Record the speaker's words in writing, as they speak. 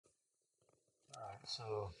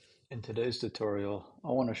So in today's tutorial,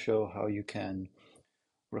 I want to show how you can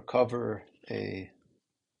recover a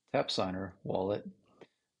Tapsigner wallet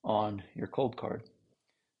on your Coldcard.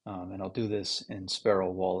 And I'll do this in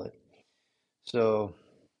Sparrow Wallet. So,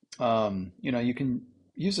 you can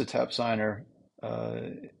use a Tapsigner uh,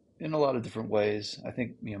 in a lot of different ways. I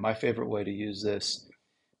think, my favorite way to use this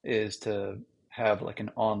is to have like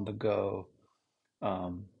an on-the-go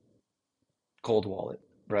um, cold wallet,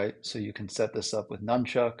 right? So you can set this up with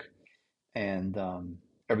Nunchuck and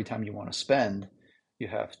every time you want to spend, you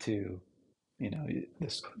have to,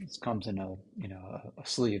 this comes in a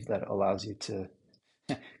sleeve that allows you to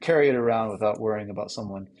carry it around without worrying about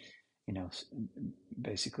someone, you know,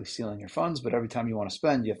 basically stealing your funds. But every time you want to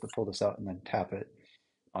spend, you have to pull this out and then tap it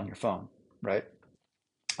on your phone, right?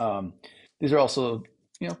 Um, these are also,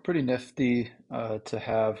 pretty nifty to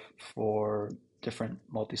have for different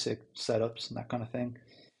multi-sig setups and that kind of thing.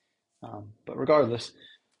 But regardless,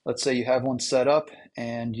 let's say you have one set up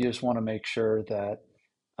and you just want to make sure that,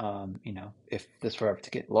 if this were ever to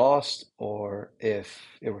get lost or if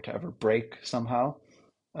it were to ever break somehow,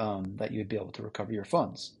 that you'd be able to recover your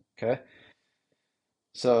funds. Okay.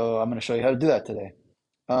 So I'm going to show you how to do that today.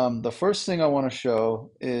 The first thing I want to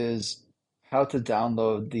show is how to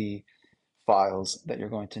download the files that you're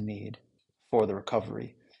going to need for the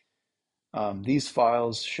recovery. These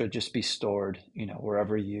files should just be stored,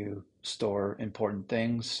 wherever you store important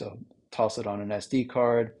things. So toss it on an SD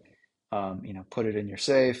card, put it in your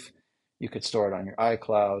safe. You could store it on your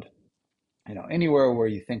iCloud, anywhere where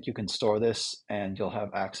you think you can store this and you'll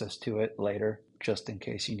have access to it later, just in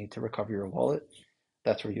case you need to recover your wallet.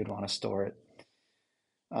 That's where you'd want to store it.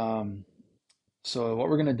 Um, so what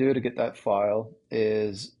we're going to do to get that file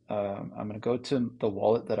is I'm going to go to the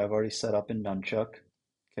wallet that I've already set up in Nunchuck.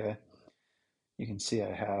 Okay. You can see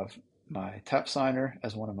I have my Tapsigner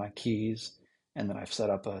as one of my keys, and then I've set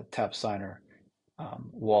up a Tapsigner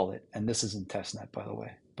wallet. And this is in testnet, by the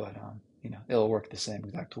way, but it'll work the same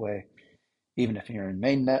exact way, even if you're in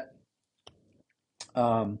mainnet.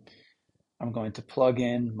 Um, I'm going to plug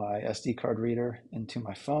in my SD card reader into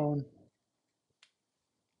my phone.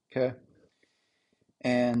 Okay.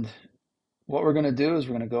 And what we're going to do is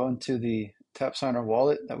we're going to go into the Tapsigner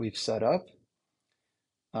wallet that we've set up.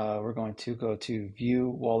 We're going to go to View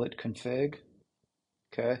Wallet Config.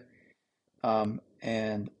 Okay.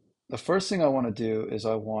 And the first thing I want to do is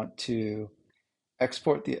I want to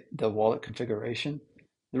export the wallet configuration.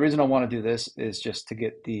 The reason I want to do this is just to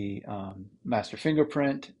get the master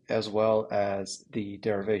fingerprint as well as the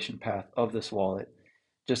derivation path of this wallet,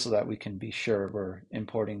 just so that we can be sure we're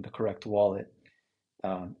importing the correct wallet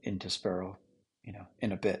into Sparrow,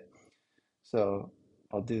 in a bit. So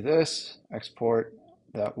I'll do this, export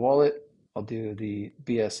that wallet. I'll do the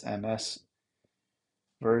BSMS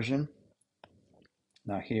version.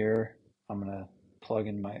 Now here, I'm going to plug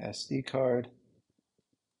in my SD card.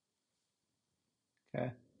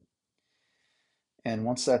 Okay. And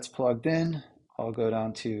once that's plugged in, I'll go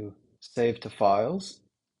down to Save to Files.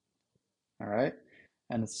 All right.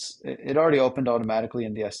 And it already opened automatically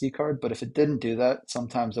in the SD card, but if it didn't do that,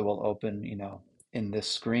 sometimes it will open, in this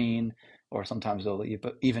screen, or sometimes it'll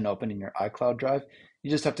even open in your iCloud drive. You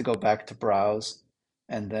just have to go back to Browse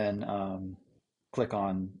and then click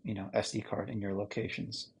on, SD card in your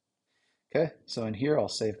locations. Okay, so in here, I'll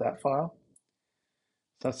save that file.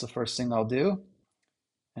 So that's the first thing I'll do.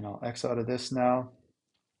 And I'll X out of this now.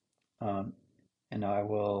 Um, and I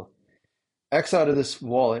will X out of this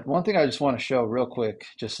wallet. One thing I just want to show real quick,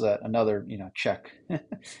 just so that another, check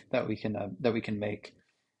that we can make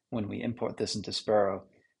when we import this into Sparrow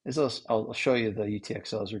is I'll show you the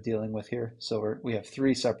UTXOs we're dealing with here. So we have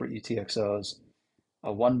three separate UTXOs,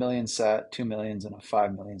 a 1 million sat, 2 millions, and a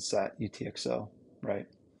 5 million sat UTXO, right?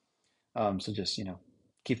 So just,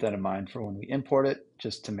 keep that in mind for when we import it,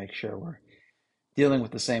 just to make sure we're dealing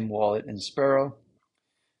with the same wallet in Sparrow.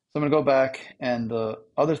 So I'm going to go back, and the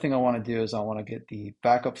other thing I want to do is I want to get the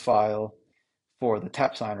backup file for the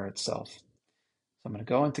Tapsigner itself. So I'm going to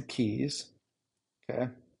go into Keys, okay?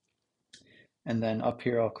 And then up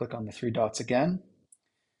here, I'll click on the three dots again.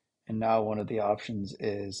 And now one of the options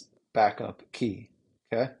is Backup Key,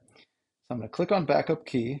 okay? So I'm going to click on Backup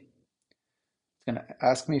Key. It's going to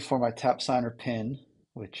ask me for my Tapsigner PIN,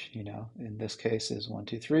 which, in this case is 1,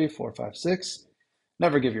 2, 3, 4, 5, 6.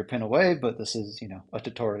 Never give your PIN away, but this is, a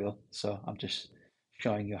tutorial. So I'm just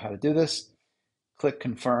showing you how to do this. Click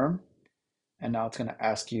confirm, and now it's going to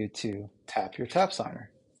ask you to tap your Tapsigner.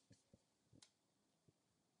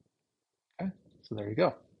 Okay, so there you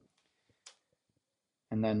go.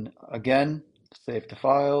 And then again, save to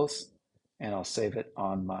files, and I'll save it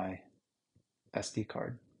on my SD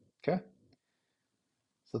card. Okay.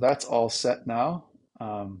 So that's all set now.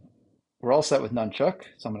 Um, we're all set with Nunchuck.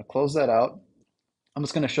 So I'm going to close that out. I'm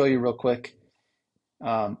just going to show you real quick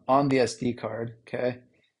on the SD card. Okay,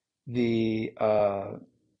 the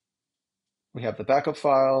we have the backup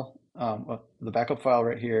file, well, the backup file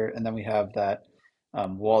right here, and then we have that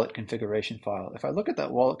wallet configuration file. If I look at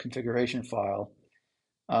that wallet configuration file,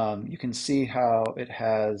 you can see how it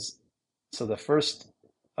has, so the first,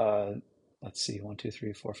 uh, let's see, 1, 2,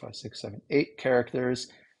 3, 4, 5, 6, 7, 8 characters.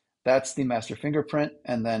 That's the master fingerprint.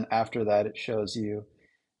 And then after that, it shows you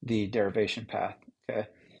the derivation path. Okay.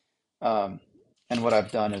 Um, and what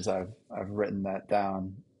I've done is I've written that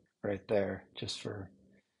down right there just for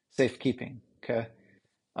safekeeping. Okay.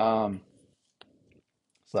 Um,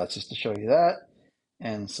 so that's just to show you that.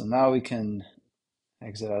 And so now we can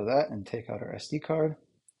exit out of that and take out our SD card.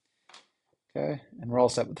 Okay, and we're all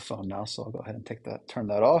set with the phone now, so I'll go ahead and turn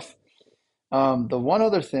that off. The one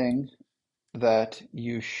other thing that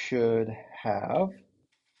you should have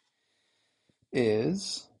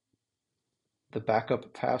is the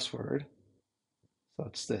backup password. So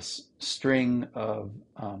it's this string of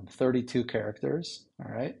 32 characters,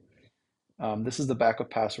 all right? This is the backup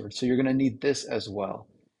password. So you're going to need this as well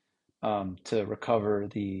to recover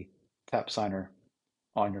the Tapsigner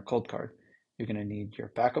on your Coldcard. You're going to need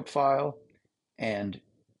your backup file and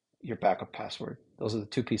your backup password. Those are the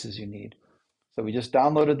two pieces you need. So we just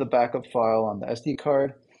downloaded the backup file on the SD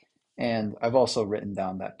card, and I've also written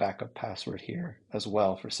down that backup password here as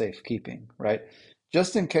well for safekeeping, right?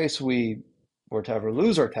 Just in case we were to ever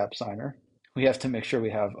lose our Tapsigner, we have to make sure we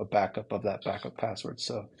have a backup of that backup password.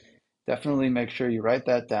 So definitely make sure you write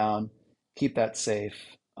that down, keep that safe.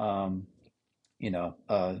 You know,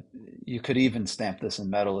 you could even stamp this in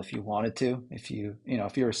metal if you wanted to. If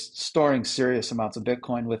you're storing serious amounts of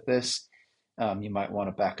Bitcoin with this, you might want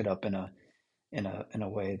to back it up in a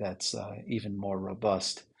way that's even more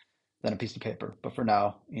robust than a piece of paper. But for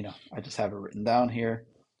now, I just have it written down here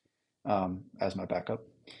as my backup.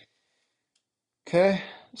 Okay,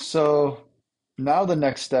 so now the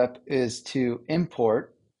next step is to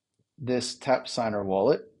import this Tapsigner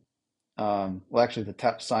wallet. Well, actually, the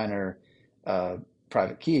Tapsigner uh,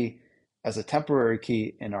 private key as a temporary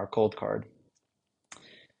key in our Coldcard.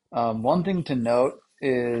 One thing to note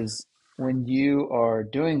is when you are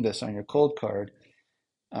doing this on your Coldcard,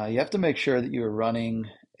 you have to make sure that you are running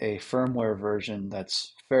a firmware version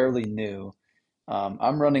that's fairly new.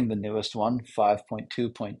 I'm running the newest one,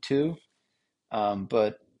 5.2.2.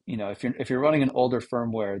 But if you're running an older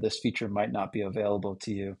firmware, this feature might not be available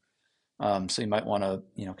to you. So you might want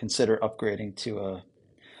to consider upgrading to a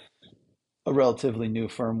relatively new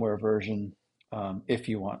firmware version if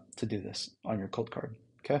you want to do this on your Coldcard.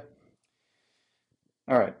 Okay.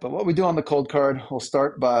 All right. But what we do on the Coldcard, we'll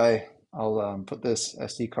start by I'll put this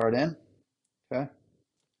SD card in. Okay.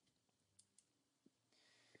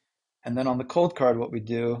 And then on the Coldcard, what we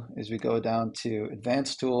do is we go down to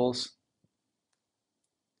Advanced Tools.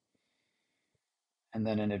 And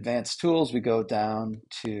then in Advanced Tools, we go down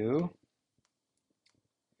to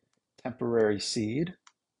Temporary Seed.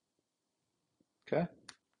 Okay.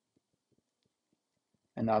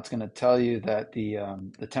 And now it's going to tell you that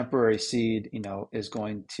the temporary seed, is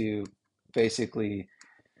going to basically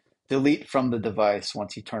delete from the device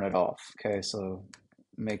once you turn it off. Okay, so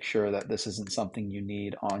make sure that this isn't something you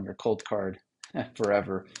need on your Coldcard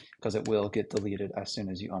forever, because it will get deleted as soon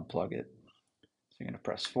as you unplug it. So you're going to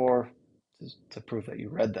press 4 to prove that you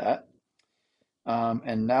read that.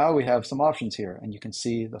 And now we have some options here, and you can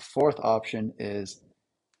see the fourth option is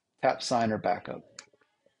Tapsigner Backup.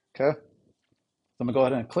 Okay. So I'm gonna go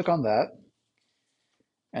ahead and click on that.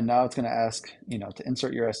 And now it's gonna ask, to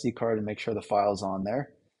insert your SD card and make sure the file's on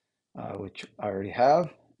there, which I already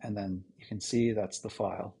have. And then you can see that's the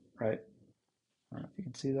file, right? I don't know if you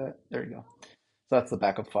can see that. There you go. So that's the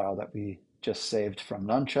backup file that we just saved from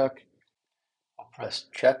Nunchuck. I'll press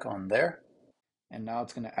check on there. And now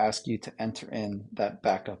it's gonna ask you to enter in that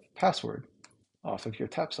backup password off of your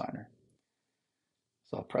Tapsigner.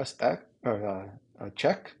 So I'll press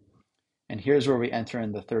check. And here's where we enter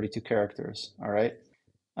in the 32 characters, all right?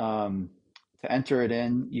 To enter it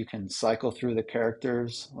in, you can cycle through the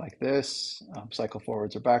characters like this, cycle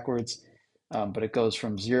forwards or backwards, but it goes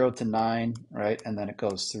from 0 to 9, right? And then it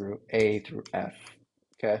goes through A through F,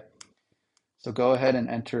 okay? So go ahead and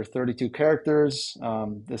enter 32 characters.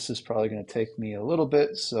 This is probably going to take me a little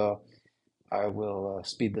bit, so I will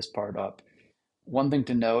speed this part up. One thing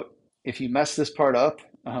to note, if you mess this part up,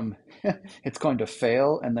 it's going to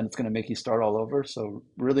fail and then it's going to make you start all over. So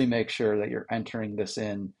really make sure that you're entering this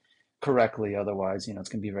in correctly. Otherwise, it's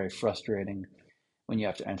going to be very frustrating when you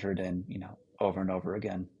have to enter it in, over and over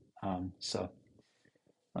again. So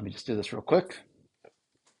Let me just do this real quick.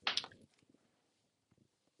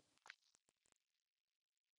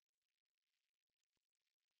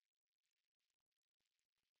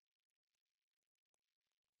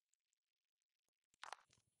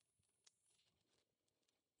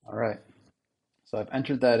 All right. So I've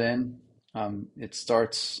entered that in. It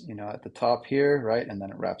starts, at the top here, right? And then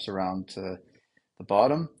it wraps around to the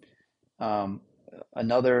bottom. Um,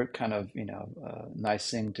 Another kind of,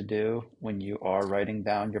 nice thing to do when you are writing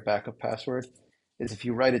down your backup password is if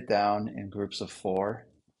you write it down in groups of four,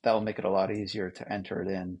 that will make it a lot easier to enter it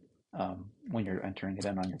in when you're entering it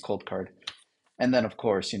in on your cold card. And then, of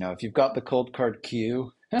course, if you've got the cold card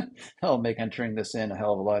queue, that'll make entering this in a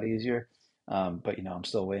hell of a lot easier. But, I'm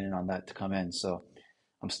still waiting on that to come in. So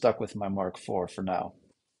I'm stuck with my Mark IV for now.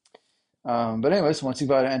 But anyways, once you've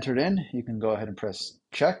got it entered in, you can go ahead and press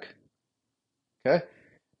check. Okay.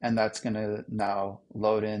 And that's going to now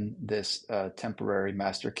load in this temporary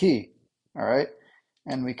master key. All right.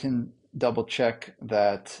 And we can double check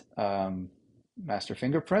that master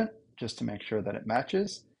fingerprint just to make sure that it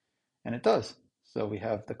matches. And it does. So we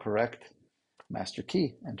have the correct master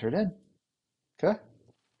key entered in. Okay.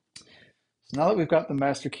 So now that we've got the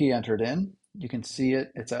master key entered in, you can see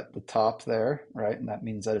it. It's at the top there, right? And that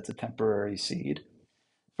means that it's a temporary seed.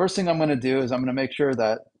 First thing I'm going to do is I'm going to make sure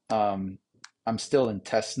that um, I'm still in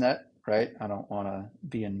testnet, right? I don't want to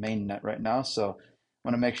be in mainnet right now. So I'm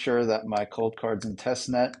going to make sure that my cold card's in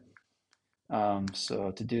testnet.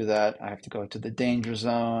 So to do that, I have to go to the danger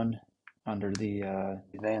zone under the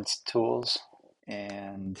advanced tools.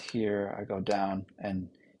 And here I go down and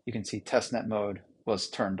you can see testnet mode was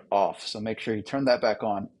turned off. So make sure you turn that back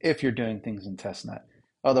on if you're doing things in testnet.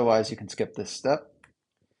 Otherwise, you can skip this step.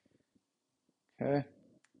 Okay.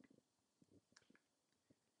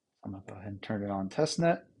 I'm gonna go ahead and turn it on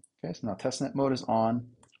testnet. Okay, so now testnet mode is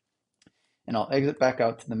on, and I'll exit back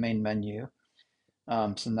out to the main menu.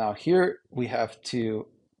 So now here we have to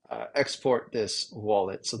export this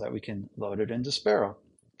wallet so that we can load it into Sparrow.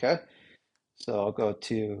 Okay, so I'll go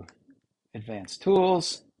to Advanced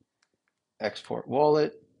Tools, Export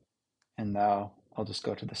Wallet, and now I'll just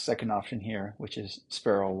go to the second option here, which is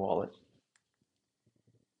Sparrow Wallet.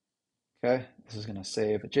 Okay, this is going to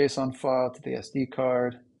save a JSON file to the SD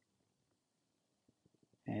card.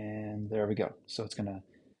 And there we go. So it's going to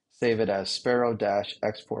save it as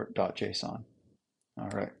sparrow-export.json. All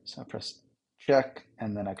right, so I press check,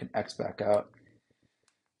 and then I can X back out,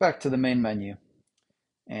 back to the main menu.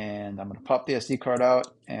 And I'm going to pop the SD card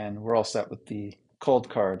out, and we're all set with the cold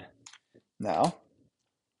card now.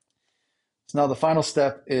 So now the final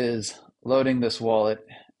step is loading this wallet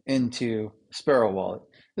into Sparrow Wallet.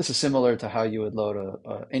 This is similar to how you would load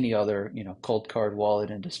any other cold card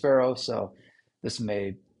wallet into Sparrow. So this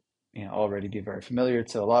may already be very familiar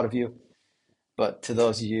to a lot of you, but to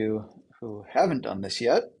those of you who haven't done this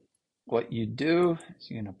yet, what you do is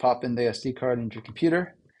you're going to pop in the SD card into your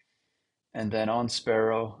computer, and then on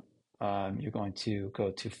Sparrow, you're going to go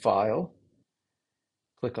to File,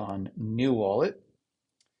 click on New Wallet.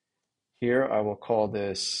 Here I will call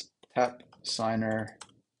this Tapsigner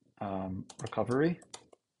Recovery.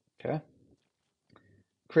 Okay.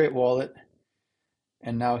 Create wallet.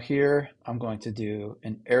 And now here I'm going to do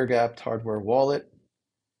an air-gapped hardware wallet.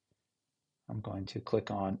 I'm going to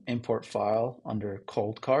click on Import File under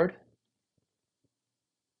Coldcard.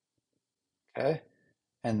 Okay.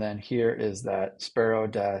 And then here is that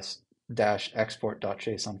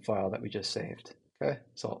sparrow-export.json file that we just saved. Okay.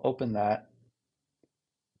 So I'll open that.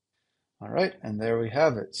 All right. And there we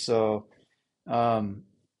have it. So,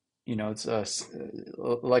 it's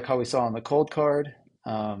like how we saw on the cold card.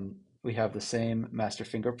 We have the same master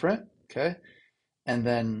fingerprint. Okay. And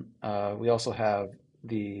then we also have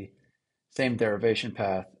the same derivation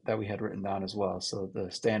path that we had written down as well. So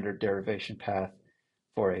the standard derivation path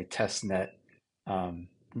for a testnet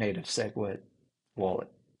native SegWit wallet.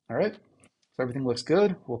 All right. So everything looks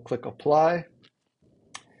good. We'll click apply.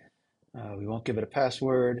 We won't give it a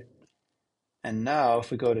password. And now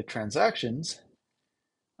if we go to transactions,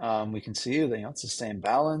 we can see that it's the same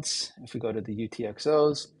balance. If we go to the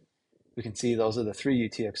UTXOs, we can see those are the three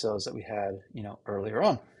UTXOs that we had earlier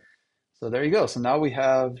on. So there you go. So now we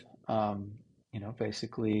have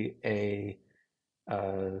basically a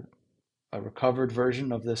recovered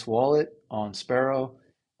version of this wallet on Sparrow.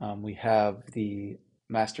 We have the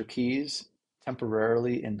master keys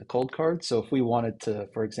temporarily in the cold card. So if we wanted to,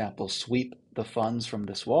 for example, sweep the funds from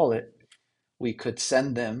this wallet, we could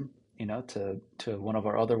send them, to one of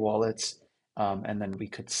our other wallets, and then we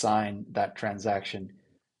could sign that transaction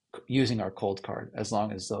using our cold card, as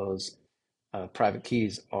long as those private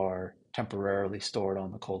keys are temporarily stored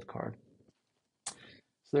on the cold card.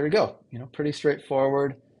 So there you go. Pretty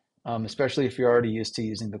straightforward, especially if you're already used to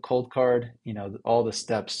using the Coldcard. All the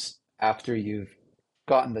steps after you've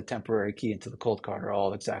gotten the temporary key into the Coldcard are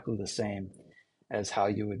all exactly the same as how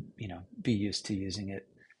you would, be used to using it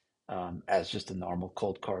as just a normal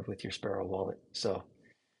Coldcard with your Sparrow wallet. So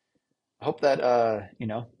I hope that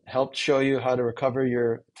helped show you how to recover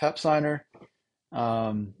your Tapsigner.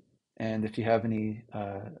 Um, and if you have any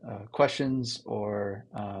questions or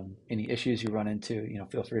any issues you run into,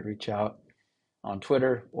 feel free to reach out on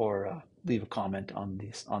Twitter or leave a comment on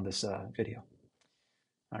this video.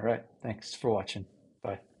 All right, thanks for watching.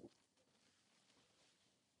 Bye.